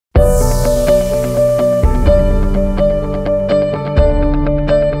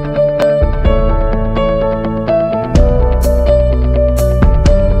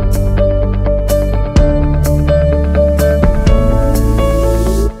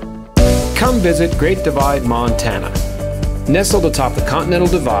Come visit Great Divide, Montana. Nestled atop the Continental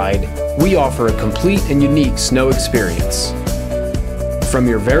Divide, we offer a complete and unique snow experience. From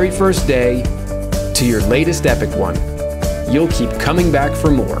your very first day to your latest epic one, you'll keep coming back for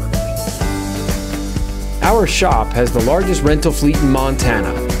more. Our shop has the largest rental fleet in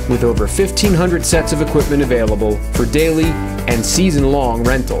Montana, with over 1,500 sets of equipment available for daily and season-long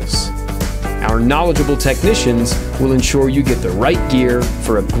rentals. Our knowledgeable technicians will ensure you get the right gear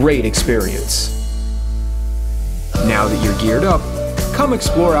for a great experience. Now that you're geared up, come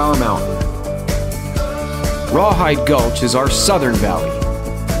explore our mountain. Rawhide Gulch is our southern valley.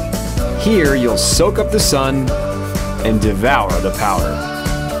 Here you'll soak up the sun and devour the powder.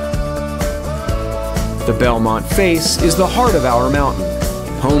 The Belmont Face is the heart of our mountain,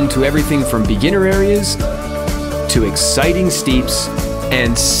 home to everything from beginner areas to exciting steeps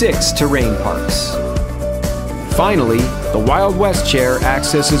and 6 terrain parks. Finally, the Wild West Chair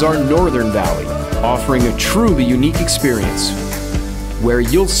accesses our northern valley, offering a truly unique experience where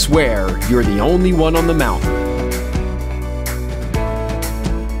you'll swear you're the only one on the mountain.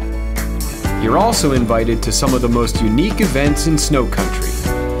 You're also invited to some of the most unique events in snow country,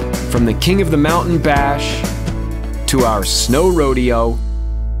 from the King of the Mountain Bash to our snow rodeo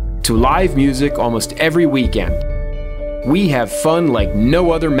to live music almost every weekend. We have fun like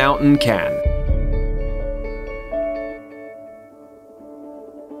no other mountain can.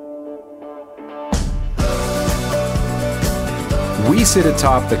 We sit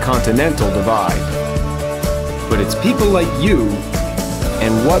atop the Continental Divide, but it's people like you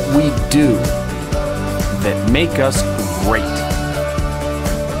and what we do that make us great.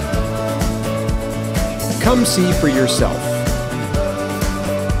 Come see for yourself.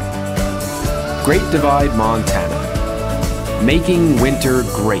 Great Divide, Montana. Making winter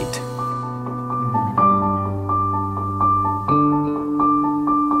great.